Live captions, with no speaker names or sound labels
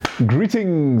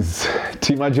Greetings,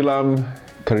 Team Adulam,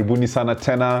 Karibuni Sana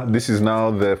Tena. This is now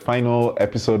the final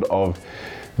episode of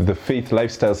the Faith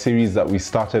Lifestyle series that we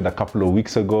started a couple of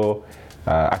weeks ago.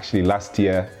 Actually last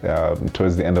year,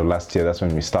 towards the end of last year, that's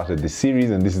when we started this series,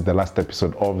 and this is the last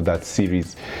episode of that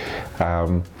series.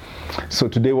 So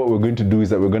today what we're going to do is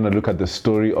that we're going to look at the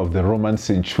story of the Roman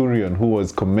centurion who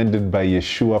was commended by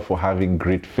Yeshua for having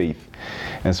great faith.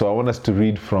 And so I want us to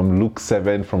read from Luke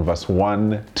 7 from verse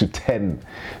 1 to 10.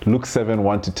 Luke 7,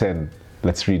 1 to 10.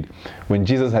 Let's read. When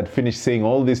Jesus had finished saying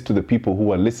all this to the people who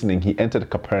were listening, he entered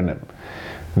Capernaum.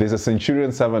 There's a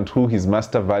centurion servant who his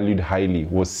master valued highly,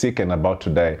 was sick and about to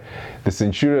die. The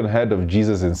centurion heard of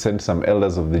Jesus and sent some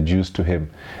elders of the Jews to him,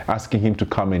 asking him to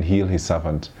come and heal his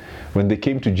servant. When they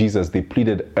came to Jesus, they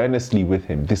pleaded earnestly with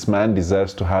him, "This man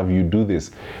deserves to have you do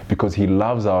this, because he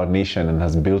loves our nation and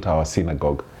has built our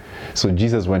synagogue." So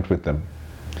Jesus went with them.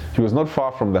 He was not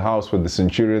far from the house where the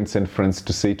centurion sent friends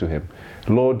to say to him,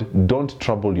 "Lord, don't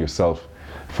trouble yourself,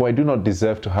 for I do not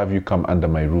deserve to have you come under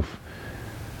my roof.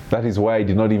 That is why I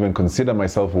did not even consider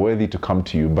myself worthy to come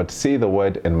to you, but say the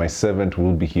word and my servant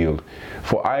will be healed.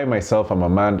 For I myself am a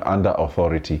man under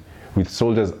authority, with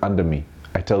soldiers under me.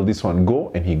 I tell this one, go,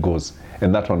 and he goes,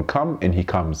 and that one, come, and he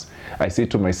comes. I say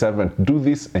to my servant, do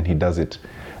this, and he does it."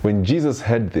 When Jesus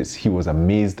heard this, he was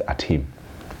amazed at him.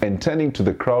 And turning to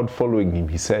the crowd following him,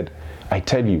 he said, "I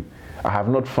tell you, I have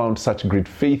not found such great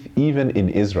faith even in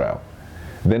Israel."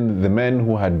 Then the men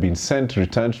who had been sent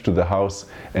returned to the house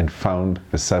and found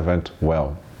the servant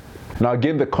well. Now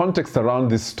again, the context around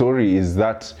this story is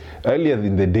that earlier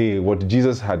in the day, what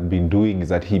Jesus had been doing is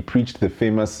that he preached the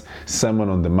famous Sermon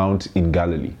on the Mount in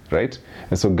Galilee, right?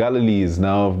 And so Galilee is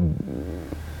now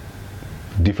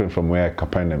different from where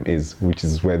Capernaum is, which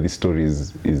is where this story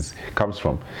comes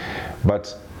from.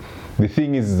 But the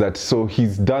thing is that, so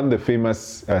he's done the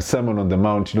famous Sermon on the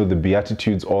Mount, the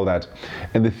Beatitudes, all that.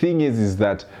 And the thing is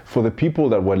that for the people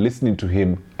that were listening to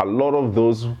him, a lot of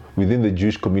those within the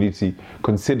Jewish community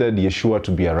considered Yeshua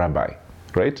to be a rabbi,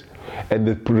 right? And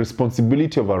the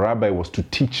responsibility of a rabbi was to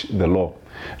teach the law.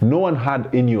 No one had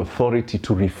any authority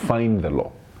to refine the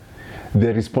law.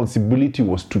 The responsibility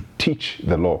was to teach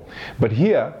the law. But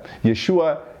here,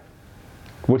 Yeshua,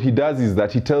 what he does is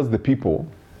that he tells the people,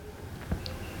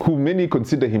 who many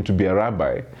consider him to be a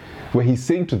rabbi, where he's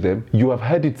saying to them, "You have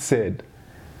heard it said,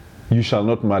 you shall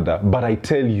not murder, but I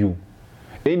tell you,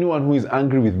 anyone who is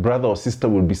angry with brother or sister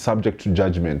will be subject to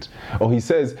judgment." Or he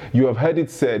says, "You have heard it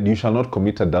said, you shall not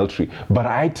commit adultery, but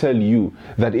I tell you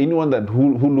that anyone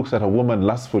who looks at a woman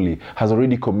lustfully has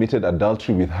already committed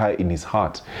adultery with her in his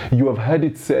heart. You have heard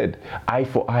it said, eye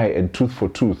for eye and tooth for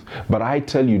tooth, but I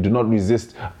tell you, do not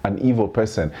resist an evil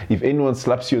person. If anyone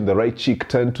slaps you on the right cheek,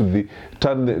 turn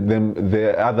them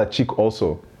the other cheek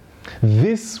also."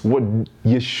 This, what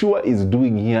Yeshua is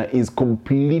doing here, is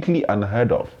completely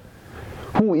unheard of.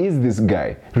 Who is this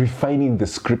guy refining the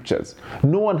scriptures?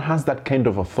 No one has that kind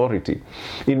of authority.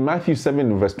 In Matthew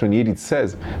 7 verse 28, it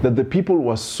says that the people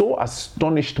were so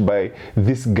astonished by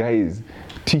this guy's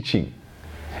teaching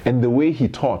and the way he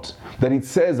taught, that it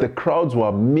says the crowds were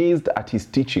amazed at his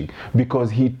teaching,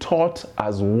 because he taught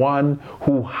as one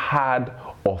who had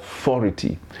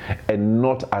authority and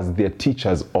not as their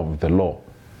teachers of the law.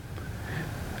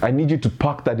 I need you to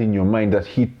park that in your mind, that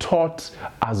he taught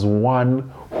as one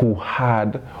who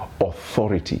had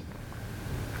authority.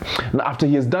 Now, after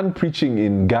he has done preaching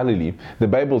in Galilee, the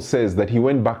Bible says that he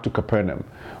went back to Capernaum,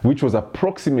 which was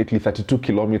approximately 32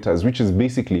 kilometers, which is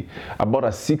basically about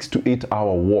a 6 to 8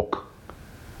 hour walk.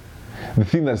 The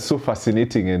thing that's so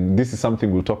fascinating, and this is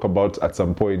something we'll talk about at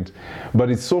some point,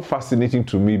 but it's so fascinating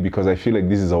to me because I feel like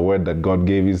this is a word that God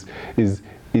gave, is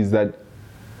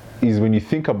when you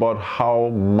think about how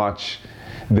much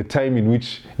the time in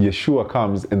which Yeshua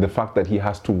comes and the fact that he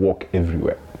has to walk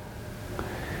everywhere.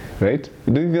 Right?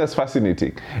 I think that's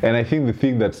fascinating. And I think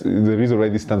the reason why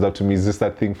this stands out to me is just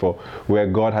that thing for where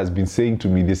God has been saying to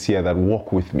me this year that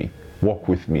walk with me. Walk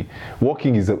with me.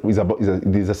 Walking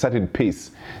there's a certain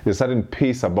pace. There's a certain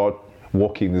pace about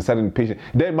walking, there's a certain patience.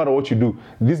 It doesn't matter what you do.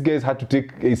 These guys had to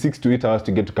take 6 to 8 hours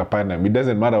to get to Capernaum. It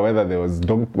doesn't matter whether there was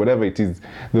whatever it is.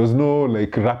 There was no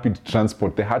rapid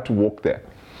transport. They had to walk there.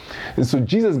 And so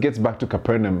Jesus gets back to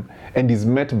Capernaum and is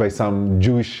met by some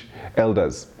Jewish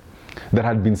elders that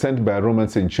had been sent by a Roman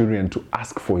centurion to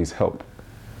ask for his help.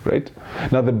 Right?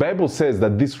 Now the Bible says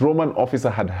that this Roman officer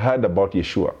had heard about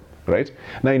Yeshua. Right?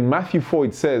 Now in Matthew 4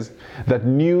 it says that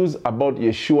news about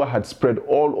Yeshua had spread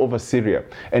all over Syria,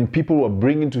 and people were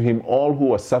bringing to him all who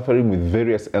were suffering with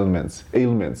various ailments.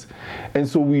 And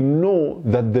so we know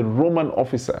that the Roman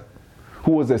officer who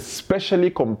who was especially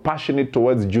compassionate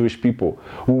towards Jewish people,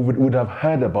 who would have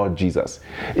heard about Jesus.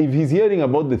 If he's hearing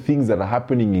about the things that are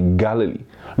happening in Galilee,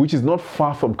 which is not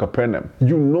far from Capernaum,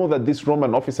 you know that this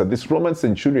Roman officer, this Roman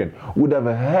centurion, would have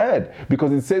heard,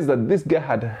 because it says that this guy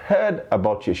had heard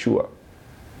about Yeshua.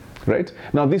 Right?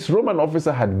 Now, this Roman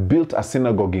officer had built a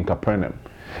synagogue in Capernaum,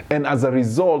 and as a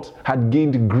result had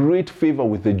gained great favor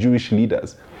with the Jewish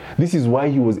leaders. This is why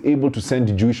he was able to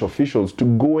send Jewish officials to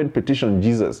go and petition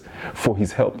Jesus for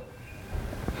his help.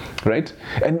 Right?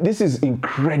 And this is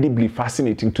incredibly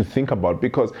fascinating to think about,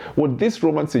 because what this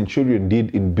Roman centurion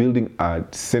did in building a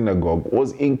synagogue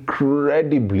was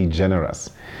incredibly generous.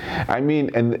 I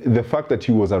mean, and the fact that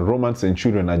he was a Roman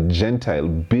centurion, a Gentile,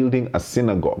 building a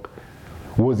synagogue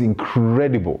was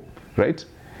incredible, right?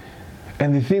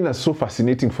 And the thing that's so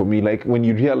fascinating for me, like when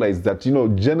you realize that, you know,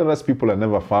 generous people are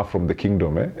never far from the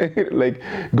kingdom, like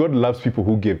God loves people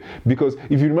who give. Because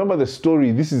if you remember the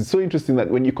story, this is so interesting that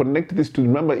when you connect this to,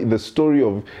 remember the story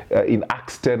of, in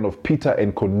Acts 10 of Peter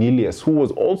and Cornelius, who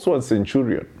was also a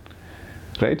centurion,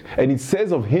 right? And it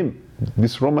says of him,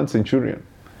 this Roman centurion,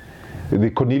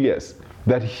 the Cornelius,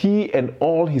 that he and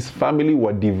all his family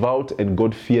were devout and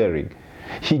God-fearing.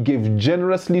 He gave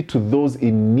generously to those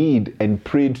in need and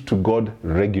prayed to God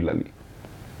regularly.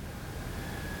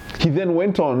 He then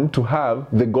went on to have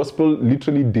the gospel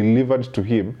literally delivered to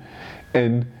him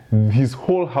and his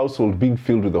whole household being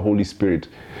filled with the Holy Spirit.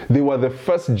 They were the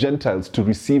first Gentiles to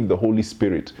receive the Holy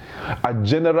Spirit. A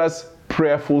generous,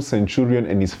 prayerful centurion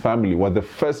and his family were the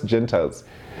first Gentiles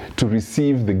to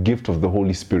receive the gift of the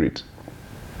Holy Spirit.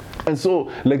 And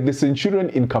so, like the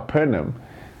centurion in Capernaum,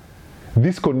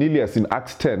 this Cornelius in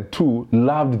Acts 10 too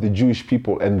loved the Jewish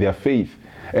people and their faith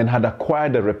and had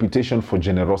acquired a reputation for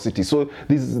generosity. So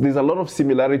there's a lot of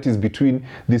similarities between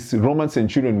this Roman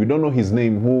centurion, we don't know his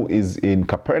name, who is in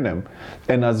Capernaum,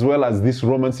 and as well as this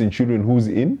Roman centurion who's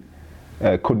in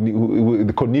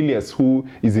Cornelius, who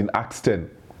is in Acts 10.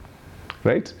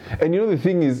 Right? And you know the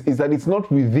thing is that it's not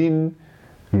within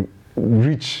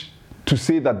reach to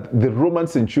say that the Roman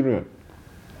centurion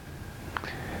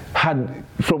had,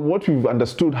 from what we've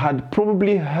understood, had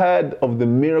probably heard of the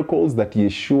miracles that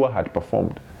Yeshua had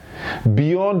performed.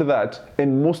 Beyond that,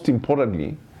 and most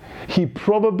importantly, he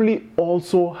probably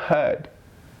also heard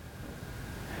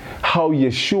how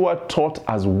Yeshua taught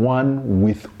as one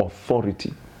with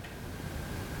authority.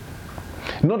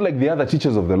 Not like the other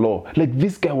teachers of the law. Like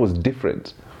this guy was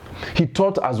different. He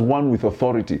taught as one with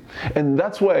authority. And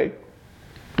that's why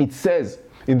it says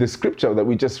in the scripture that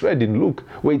we just read in Luke,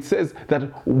 where it says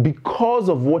that because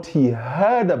of what he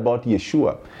heard about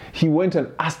Yeshua, he went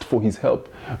and asked for his help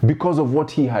because of what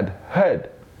he had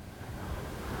heard.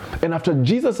 And after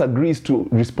Jesus agrees to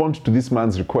respond to this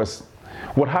man's request,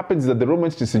 what happens is that the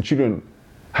Roman centurion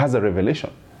has a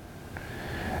revelation.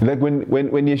 Like when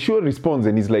Yeshua responds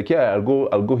and he's like, yeah,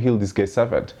 I'll go heal this guy's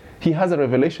servant, he has a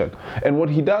revelation. And what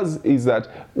he does is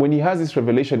that when he has this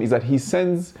revelation is that he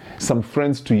sends some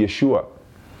friends to Yeshua.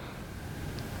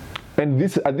 And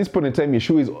at this point in time,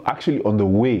 Yeshua is actually on the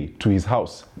way to his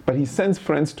house, but he sends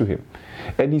friends to him,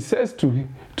 and he says to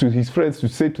his friends to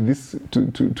say to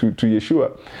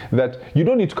Yeshua that you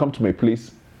don't need to come to my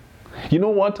place. You know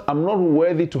what? I'm not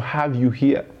worthy to have you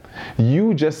here.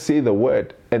 You just say the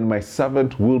word, and my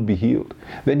servant will be healed.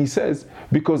 Then he says,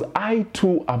 because I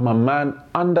too am a man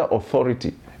under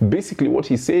authority. Basically, what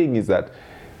he's saying is that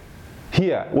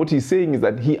he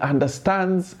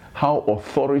understands how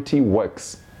authority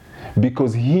works,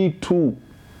 because he too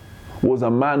was a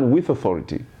man with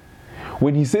authority.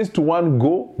 When he says to one,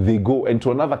 go, they go, and to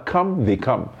another, come, they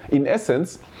come. In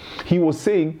essence, he was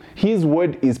saying his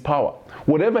word is power.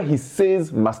 Whatever he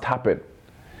says must happen.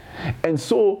 And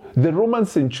so the Roman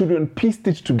centurion pieced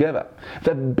it together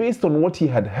that based on what he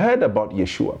had heard about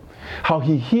Yeshua, how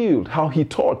he healed, how he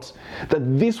taught, that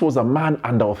this was a man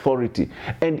under authority.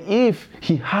 And if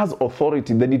he has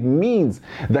authority, then it means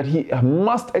that he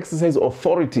must exercise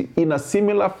authority in a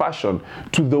similar fashion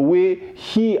to the way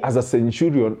he as a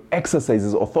centurion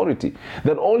exercises authority.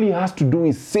 That all he has to do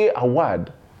is say a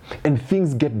word and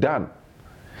things get done.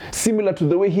 Similar to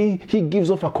the way he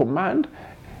gives off a command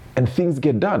and things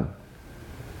get done.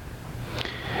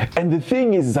 And the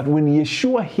thing is that when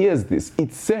Yeshua hears this,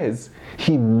 it says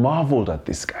he marveled at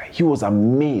this guy. He was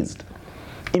amazed.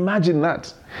 Imagine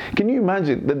that. Can you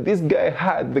imagine that this guy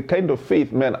had the kind of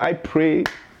faith? Man, I pray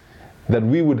that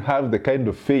we would have the kind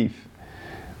of faith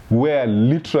where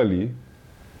literally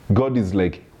God is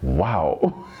like,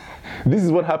 wow, this is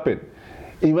what happened.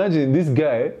 Imagine this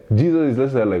guy, Jesus is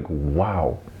literally like,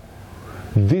 wow.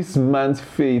 This man's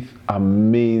faith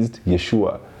amazed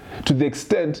Yeshua to the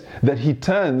extent that he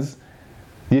turns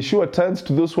Yeshua turns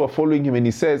to those who are following him and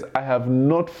he says, I have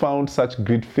not found such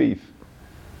great faith.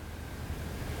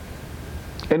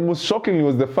 And most shockingly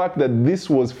was the fact that this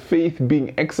was faith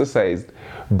being exercised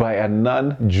by a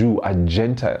non-Jew, a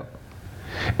Gentile.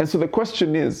 And so the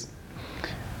question is,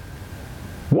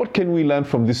 what can we learn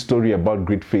from this story about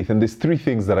great faith? And there's three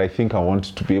things that I think I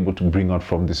want to be able to bring out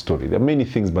from this story. There are many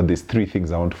things, but there's three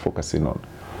things I want to focus in on.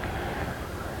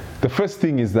 The first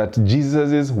thing is that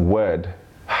Jesus' word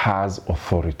has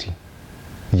authority.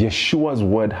 Yeshua's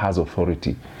word has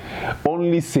authority.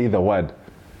 Only say the word.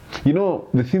 You know,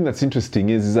 the thing that's interesting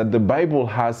is that the Bible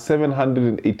has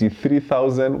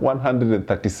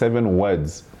 783,137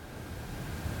 words.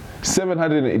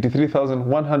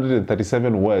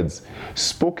 783,137 words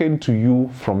spoken to you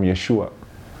from Yeshua.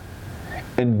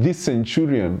 And this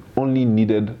centurion only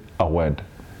needed a word.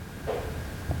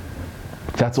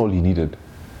 That's all he needed,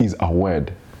 is a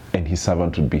word, and his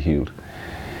servant would be healed.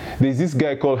 There's this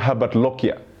guy called Herbert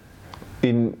Lockyer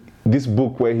in this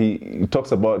book where he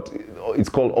talks about, it's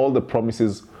called All the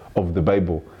Promises of the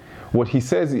Bible. What he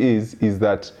says is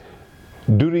that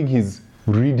during his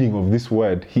reading of this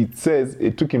word, he says,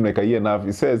 it took him like a year and a half,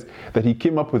 he says that he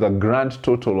came up with a grand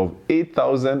total of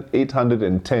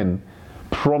 8,810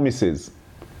 promises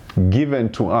given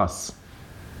to us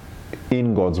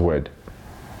in God's word.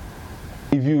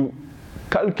 If you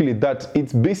calculate that,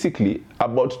 it's basically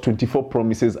about 24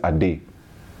 promises a day.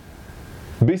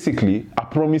 Basically, a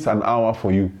promise an hour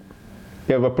for you.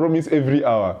 You have a promise every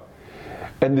hour.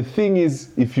 And the thing is,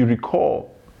 if you recall,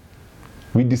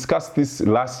 we discussed this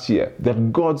last year,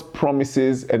 that God's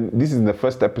promises, and this is in the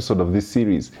first episode of this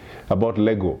series about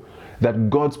Lego, that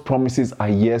God's promises are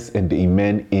yes and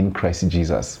amen in Christ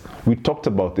Jesus. We talked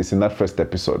about this in that first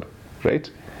episode, right?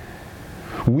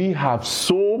 We have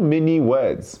so many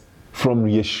words from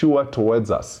Yeshua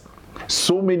towards us,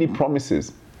 so many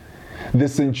promises. The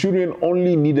centurion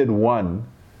only needed one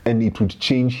and it would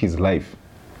change his life.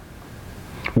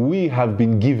 We have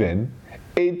been given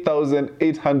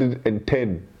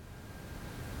 8,810.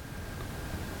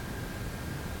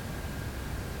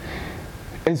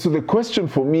 And so the question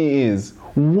for me is,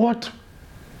 what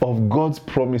of God's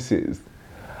promises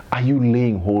are you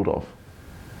laying hold of?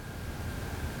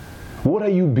 What are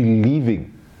you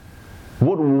believing?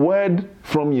 What word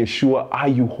from Yeshua are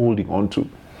you holding on to?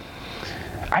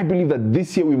 I believe that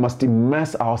this year we must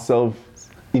immerse ourselves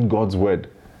in God's word.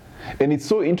 And it's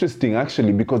so interesting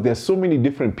actually, because there are so many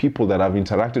different people that I've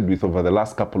interacted with over the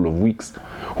last couple of weeks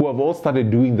who have all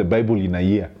started doing the Bible in a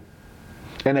year.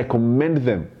 And I commend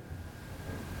them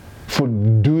for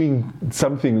doing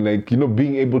something like,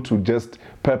 being able to just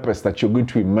purpose that you're going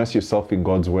to immerse yourself in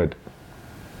God's word.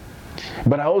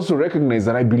 But I also recognize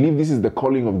that I believe this is the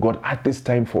calling of God at this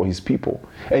time for his people.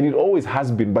 And it always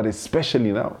has been, but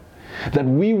especially now. That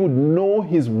we would know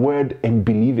his word and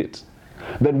believe it.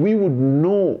 That we would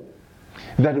know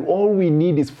that all we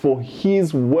need is for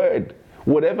his word.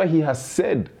 Whatever he has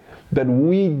said, that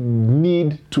we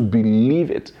need to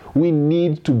believe it. We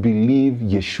need to believe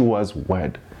Yeshua's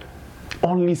word.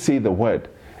 Only say the word,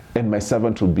 and my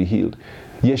servant will be healed.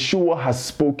 Yeshua has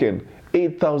spoken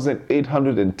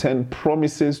 8,810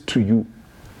 promises to you.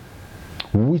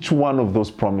 Which one of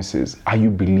those promises are you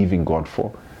believing God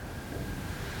for?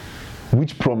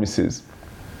 Which promises?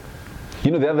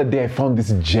 The other day I found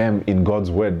this gem in God's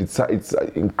word. It's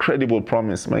an incredible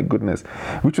promise, my goodness,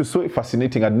 which was so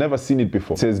fascinating. I'd never seen it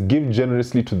before. It says, give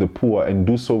generously to the poor and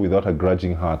do so without a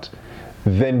grudging heart.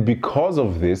 Then because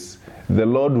of this, the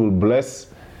Lord will bless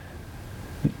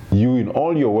you in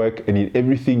all your work and in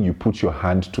everything you put your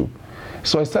hand to.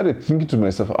 So I started thinking to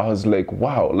myself, I was like,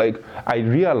 wow, I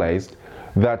realized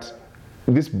that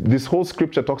this whole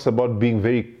scripture talks about being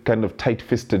very kind of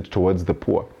tight-fisted towards the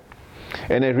poor.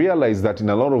 And I realized that in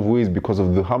a lot of ways, because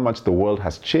of how much the world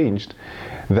has changed,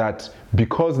 that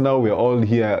because now we're all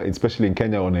here, especially in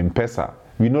Kenya, on M-Pesa,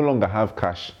 we no longer have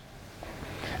cash.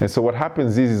 And so what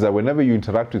happens is that whenever you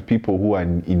interact with people who are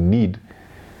in need,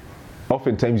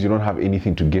 oftentimes you don't have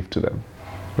anything to give to them,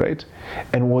 right?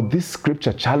 And what this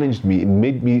scripture challenged me, it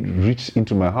made me reach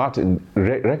into my heart and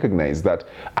recognize that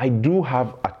I do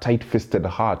have a tight-fisted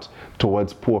heart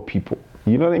towards poor people.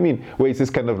 You know what I mean? Where it's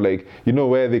just kind of like,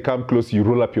 where they come close, you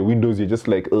roll up your windows, you're just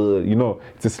like,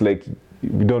 it's just like,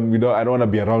 I don't want to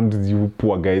be around you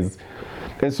poor guys.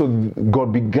 And so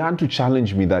God began to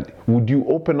challenge me that, would you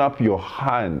open up your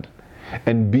hand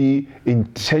and be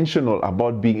intentional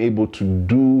about being able to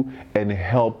do and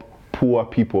help poor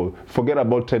people? Forget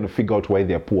about trying to figure out why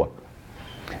they're poor.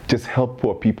 Just help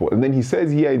poor people. And then he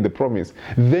says here in the promise,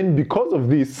 then because of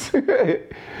this,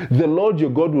 the Lord your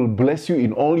God will bless you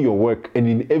in all your work and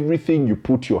in everything you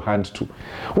put your hand to.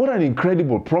 What an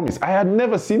incredible promise. I had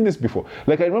never seen this before.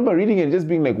 Like, I remember reading it and just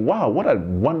being like, wow, what a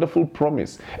wonderful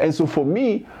promise. And so for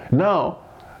me, now,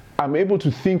 I'm able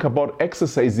to think about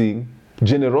exercising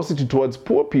generosity towards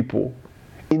poor people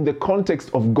in the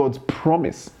context of God's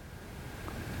promise.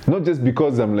 Not just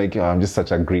because I'm like, oh, I'm just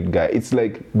such a great guy. It's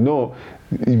like, no,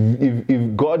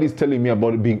 if God is telling me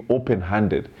about being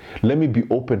open-handed, let me be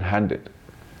open-handed.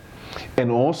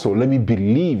 And also, let me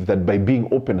believe that by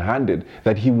being open-handed,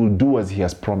 that he will do as he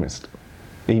has promised.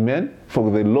 Amen?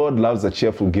 For the Lord loves a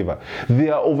cheerful giver.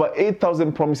 There are over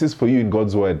 8,000 promises for you in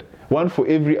God's word. One for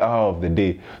every hour of the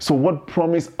day. So what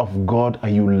promise of God are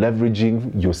you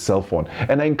leveraging yourself on?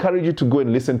 And I encourage you to go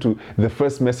and listen to the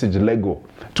first message, Lego,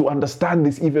 to understand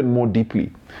this even more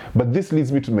deeply. But this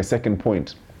leads me to my second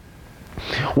point.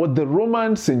 What the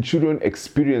Roman centurion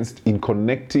experienced in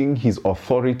connecting his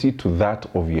authority to that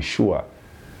of Yeshua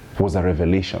was a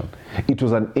revelation. It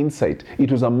was an insight.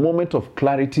 It was a moment of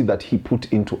clarity that he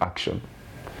put into action.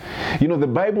 You know, the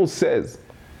Bible says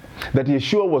that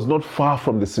Yeshua was not far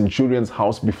from the centurion's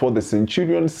house before the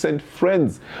centurion sent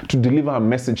friends to deliver a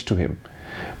message to him.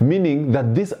 Meaning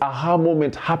that this aha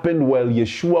moment happened while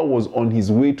Yeshua was on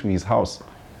his way to his house.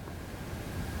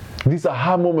 This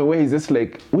aha moment where he's just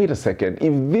like, wait a second,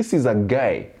 if this is a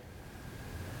guy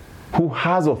who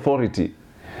has authority,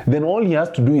 then all he has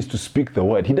to do is to speak the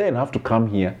word. He doesn't have to come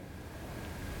here.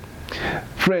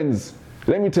 Friends,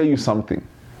 let me tell you something.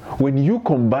 When you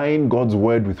combine God's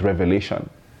word with revelation,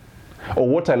 or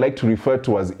what I like to refer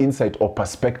to as insight or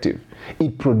perspective,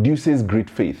 it produces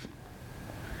great faith.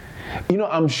 You know,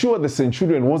 I'm sure the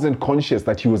centurion wasn't conscious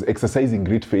that he was exercising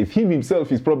great faith. Him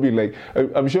himself is probably like,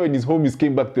 I'm sure in his home he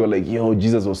came back, they were like, yo,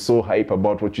 Jesus was so hype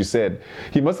about what you said.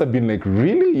 He must have been like,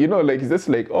 really? You know, like, he's just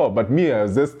like, oh, but me, I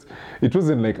was just, it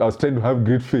wasn't like I was trying to have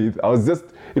great faith.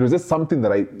 It was just something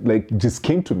that I, like, just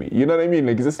came to me. You know what I mean?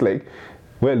 Like, it's just like,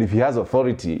 well, if he has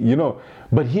authority, you know.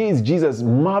 But here is Jesus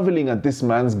marveling at this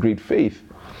man's great faith.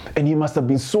 And he must have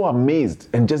been so amazed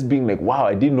and just being like, wow,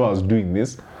 I didn't know I was doing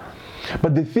this.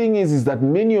 But the thing is that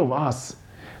many of us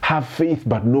have faith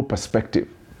but no perspective.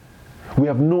 We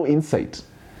have no insight.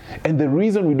 And the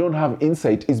reason we don't have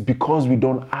insight is because we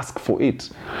don't ask for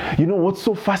it. You know, what's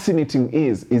so fascinating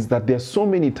is that there's so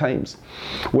many times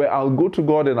where I'll go to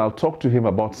God and I'll talk to him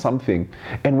about something.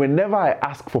 And whenever I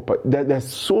ask for, there's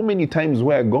so many times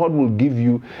where God will give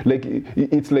you, like,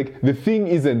 it's like the thing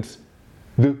isn't,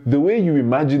 the way you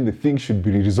imagine the thing should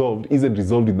be resolved isn't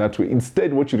resolved in that way.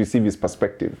 Instead, what you receive is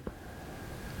perspective.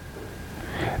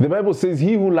 The Bible says,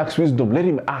 he who lacks wisdom, let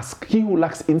him ask. He who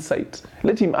lacks insight,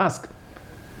 let him ask.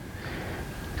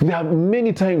 There are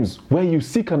many times where you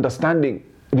seek understanding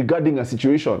regarding a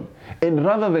situation, and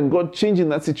rather than God changing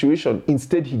that situation,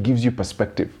 instead he gives you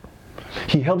perspective.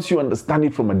 He helps you understand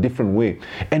it from a different way.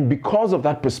 And because of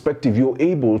that perspective, you're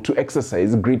able to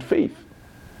exercise great faith.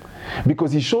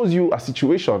 Because he shows you a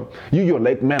situation, you're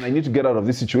like, man, I need to get out of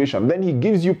this situation. Then he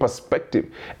gives you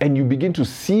perspective and you begin to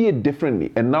see it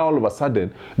differently. And now all of a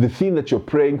sudden, the thing that you're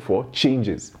praying for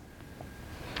changes.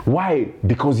 Why?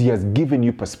 Because he has given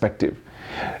you perspective.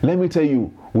 Let me tell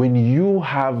you, when you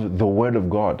have the word of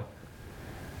God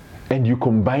and you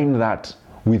combine that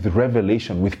with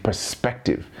revelation, with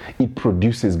perspective, it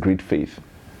produces great faith.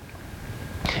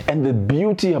 And the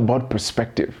beauty about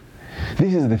perspective,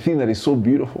 this is the thing that is so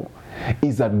beautiful,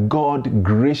 is that God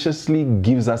graciously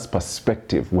gives us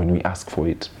perspective when we ask for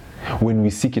it, when we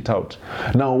seek it out.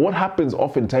 Now, what happens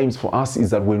oftentimes for us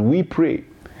is that when we pray,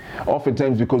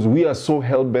 oftentimes because we are so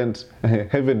hell-bent,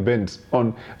 heaven-bent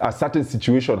on a certain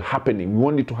situation happening, we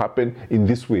want it to happen in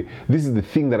this way. This is the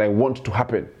thing that I want to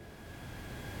happen.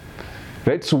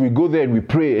 Right? So we go there and we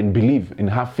pray and believe and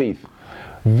have faith.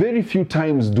 Very few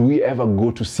times do we ever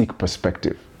go to seek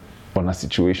perspective on a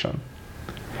situation.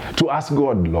 To ask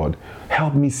God, Lord,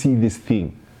 help me see this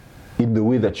thing in the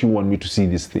way that you want me to see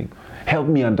this thing. Help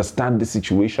me understand the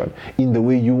situation in the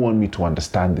way you want me to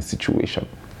understand the situation.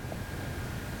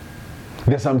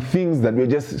 There's some things that we're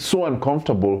just so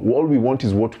uncomfortable. All we want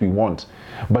is what we want.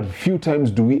 But few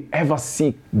times do we ever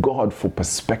seek God for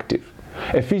perspective.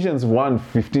 Ephesians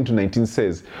 1:15-19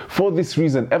 says, for this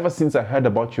reason, ever since I heard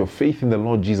about your faith in the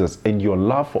Lord Jesus and your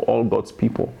love for all God's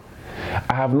people,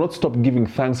 I have not stopped giving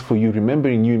thanks for you,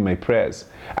 remembering you in my prayers.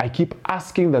 I keep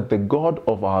asking that the God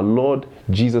of our Lord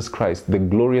Jesus Christ, the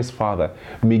glorious Father,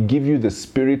 may give you the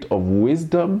spirit of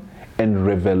wisdom and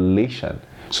revelation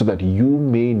so that you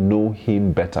may know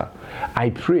him better. I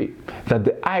pray that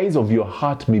the eyes of your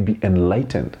heart may be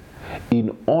enlightened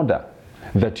in order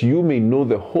that you may know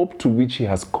the hope to which he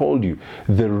has called you,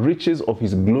 the riches of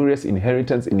his glorious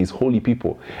inheritance in his holy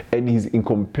people, and his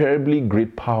incomparably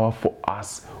great power for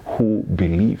us who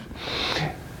believe.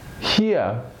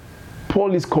 Here,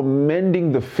 Paul is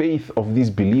commending the faith of these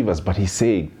believers, but he's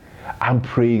saying, I'm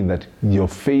praying that your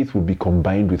faith will be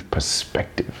combined with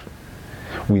perspective,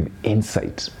 with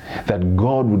insight, that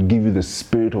God would give you the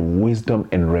spirit of wisdom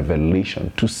and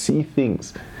revelation to see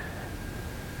things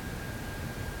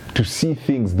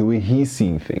the way he's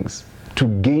seeing things, to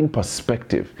gain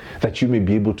perspective, that you may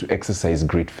be able to exercise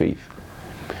great faith.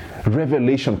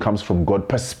 Revelation comes from God.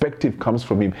 Perspective comes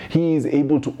from him. He is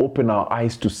able to open our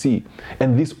eyes to see.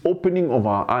 And this opening of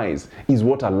our eyes is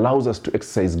what allows us to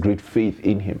exercise great faith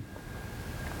in him.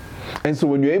 And so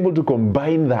when you're able to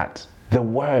combine that, the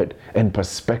word and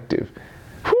perspective,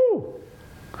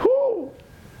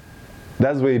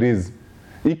 that's where it is.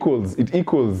 It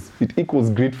equals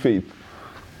great faith,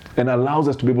 and allows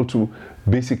us to be able to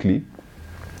basically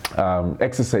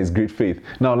exercise great faith.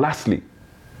 Now, lastly,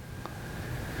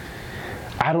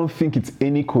 I don't think it's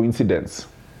any coincidence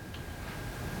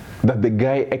that the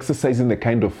guy exercising the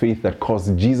kind of faith that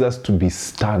caused Jesus to be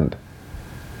stunned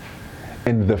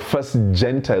and the first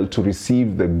Gentile to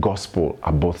receive the gospel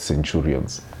are both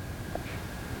centurions.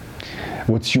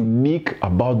 What's unique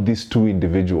about these two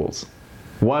individuals,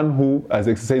 one who has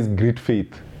exercised great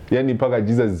faith, yani mpaka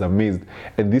Jesus is amazed,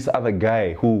 and this other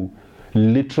guy who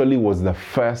literally was the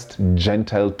first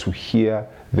Gentile to hear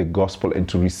the gospel and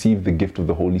to receive the gift of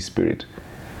the Holy Spirit.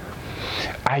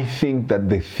 I think that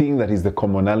the thing that is the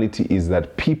commonality is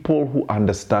that people who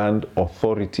understand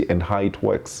authority and how it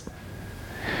works,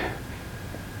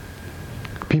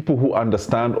 people who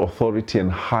understand authority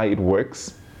and how it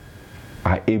works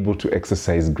are able to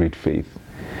exercise great faith.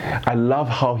 I love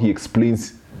how he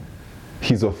explains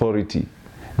his authority,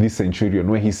 this centurion,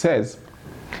 where he says,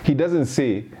 he doesn't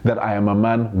say that I am a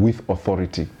man with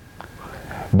authority,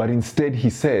 but instead he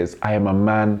says, I am a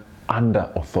man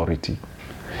under authority.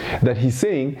 That he's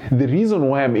saying, the reason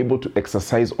why I'm able to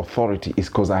exercise authority is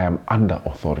because I am under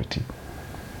authority.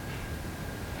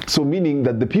 So meaning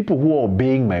that the people who are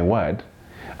obeying my word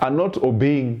are not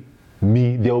obeying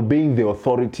me, they're obeying the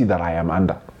authority that I am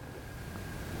under.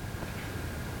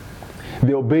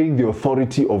 They're obeying the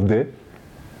authority of the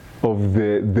what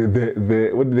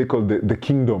do they call the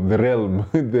kingdom, the realm,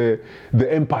 the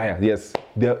empire. Yes,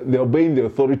 they're obeying the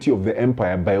authority of the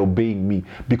empire by obeying me,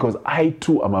 because I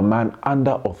too am a man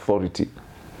under authority.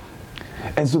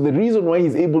 And so the reason why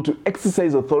he's able to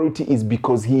exercise authority is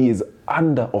because he is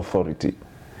under authority.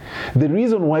 The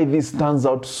reason why this stands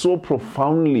out so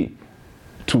profoundly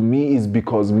to me is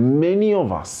because many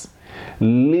of us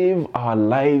live our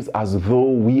lives as though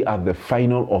we are the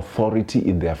final authority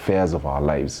in the affairs of our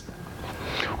lives.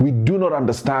 We do not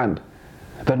understand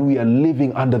that we are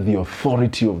living under the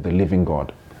authority of the living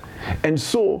God. And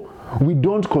so we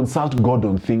don't consult God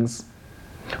on things.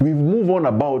 We move on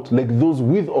about like those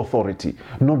with authority,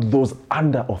 not those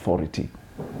under authority.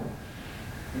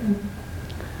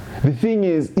 The thing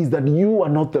is that you are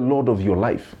not the Lord of your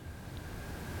life.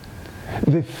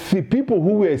 The people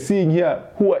who we are seeing here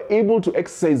who are able to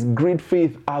exercise great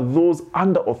faith are those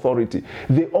under authority.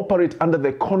 They operate under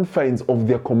the confines of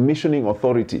their commissioning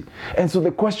authority. And so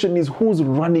the question is, who's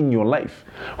running your life?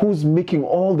 Who's making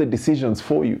all the decisions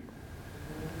for you?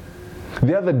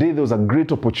 The other day there was a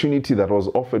great opportunity that was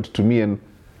offered to me, and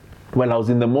while I was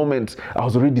in the moment, I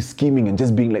was already scheming and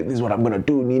just being like, this is what I'm going to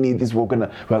do, Nini, this is what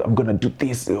I'm going to do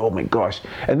this, oh my gosh.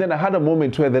 And then I had a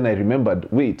moment where then I remembered,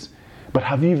 wait, but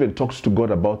have you even talked to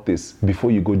God about this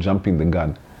before you go jumping the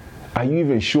gun? Are you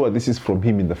even sure this is from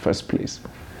him in the first place?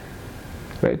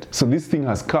 Right? So this thing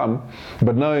has come,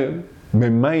 but now my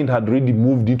mind had already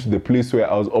moved into the place where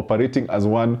I was operating as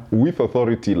one with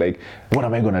authority, like, what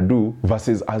am I going to do?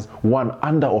 Versus as one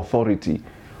under authority,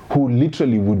 who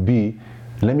literally would be,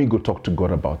 let me go talk to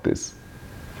God about this.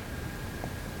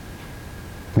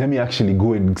 Let me actually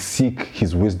go and seek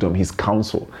his wisdom, his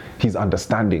counsel, his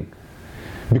understanding.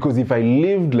 Because if I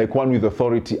lived like one with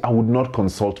authority, I would not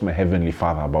consult my Heavenly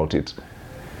Father about it.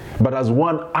 But as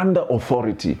one under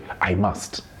authority, I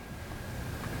must.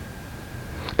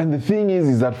 And the thing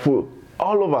is that for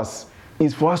all of us,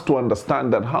 is for us to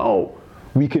understand that how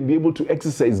we can be able to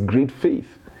exercise great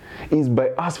faith is by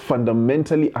us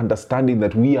fundamentally understanding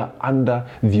that we are under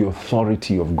the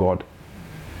authority of God.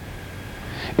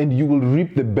 And you will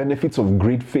reap the benefits of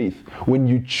great faith when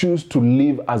you choose to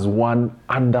live as one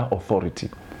under authority,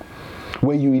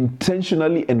 where you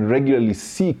intentionally and regularly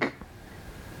seek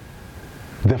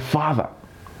the Father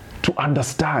to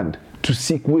understand, to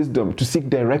seek wisdom, to seek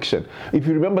direction. If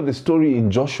you remember the story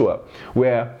in Joshua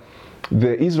where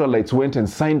the Israelites went and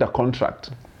signed a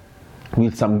contract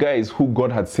with some guys who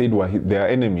God had said were their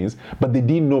enemies, but they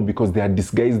didn't know because they had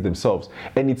disguised themselves.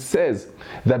 And it says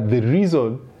that the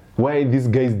reason why these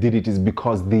guys did it is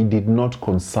because they did not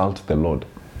consult the Lord.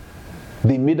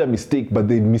 They made a mistake, but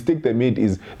the mistake they made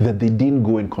is that they didn't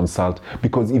go and consult.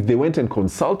 Because if they went and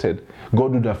consulted,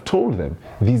 God would have told them,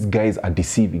 these guys are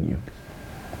deceiving you.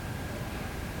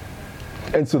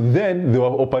 And so then they were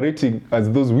operating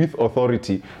as those with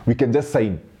authority. We can just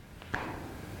sign,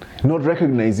 not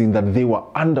recognizing that they were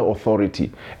under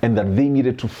authority and that they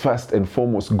needed to first and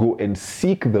foremost go and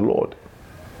seek the Lord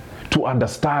to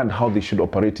understand how they should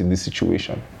operate in this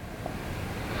situation.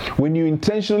 When you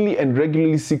intentionally and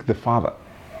regularly seek the Father,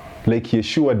 like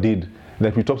Yeshua did,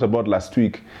 that we talked about last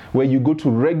week, where you go to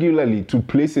regularly to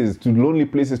places, to lonely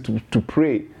places to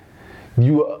pray,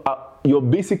 you're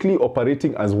basically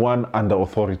operating as one under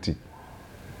authority.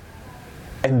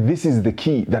 And this is the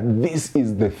key, that this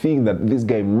is the thing that this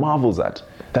guy marvels at,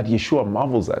 that Yeshua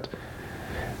marvels at.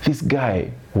 This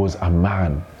guy was a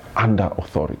man under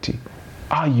authority.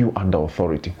 Are you under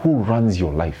authority? Who runs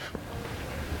your life?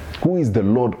 Who is the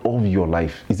Lord of your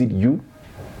life? Is it you?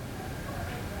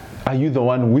 Are you the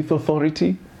one with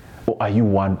authority, or are you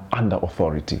one under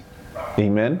authority?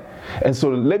 Amen. And so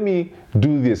let me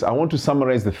do this. I want to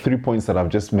summarize the 3 points that I've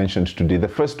just mentioned today. The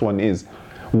first one is,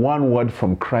 one word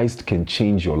from Christ can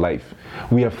change your life.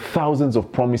 We have thousands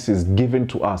of promises given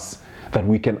to us that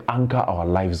we can anchor our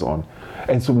lives on.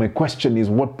 And so my question is,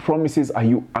 what promises are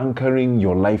you anchoring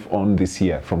your life on this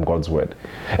year from God's word?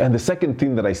 And the second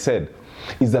thing that I said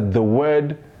is that the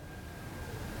word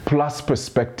plus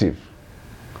perspective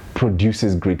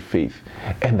produces great faith,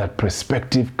 and that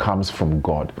perspective comes from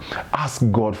God. Ask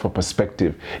God for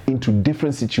perspective into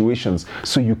different situations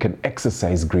so you can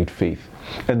exercise great faith.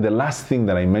 And the last thing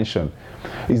that I mentioned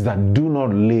is that do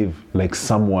not live like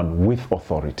someone with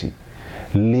authority.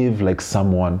 Live like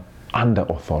someone under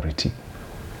authority.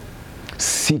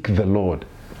 Seek the Lord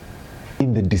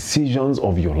in the decisions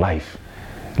of your life.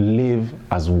 Live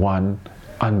as one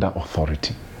under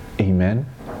authority. Amen.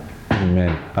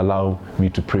 Amen. Allow me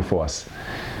to pray for us.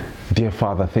 Dear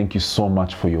Father, thank you so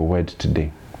much for your word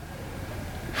today.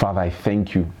 Father, I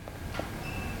thank you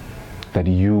that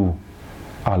you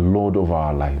are Lord of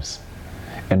our lives,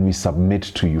 and we submit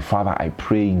to you. Father, I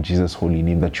pray in Jesus' holy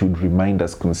name that you would remind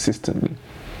us consistently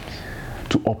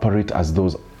to operate as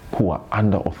those who are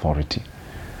under authority.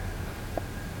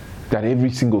 That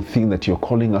every single thing that you're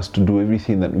calling us to do,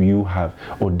 everything that you have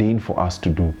ordained for us to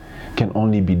do, can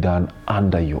only be done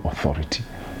under your authority.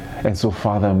 And so,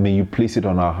 Father, may you place it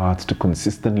on our hearts to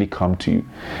consistently come to you.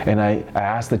 And I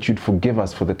ask that you'd forgive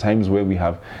us for the times where we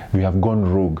have gone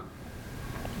rogue,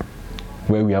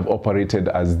 where we have operated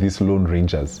as these lone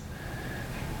rangers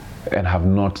and have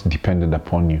not depended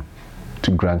upon you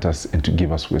to grant us and to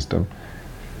give us wisdom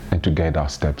and to guide our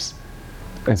steps.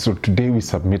 And so today we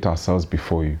submit ourselves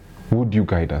before you. Would you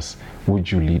guide us?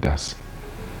 Would you lead us?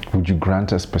 Would you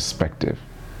grant us perspective?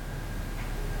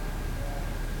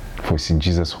 For it's in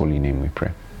Jesus' holy name we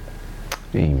pray.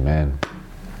 Amen.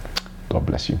 God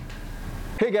bless you.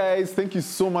 Hey guys, thank you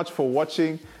so much for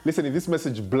watching. Listen, if this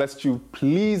message blessed you,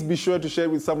 please be sure to share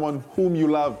it with someone whom you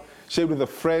love. Share it with a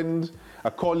friend,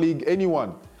 a colleague,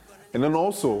 anyone. And then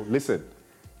also, listen,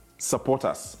 support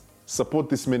us. Support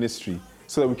this ministry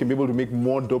so that we can be able to make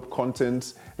more dope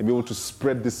content and be able to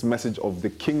spread this message of the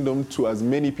kingdom to as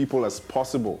many people as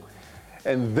possible.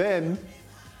 And then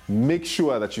make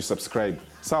sure that you subscribe.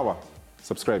 Sawa,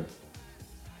 subscribe.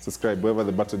 Subscribe, wherever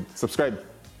the button. Subscribe.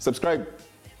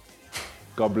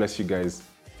 God bless you guys.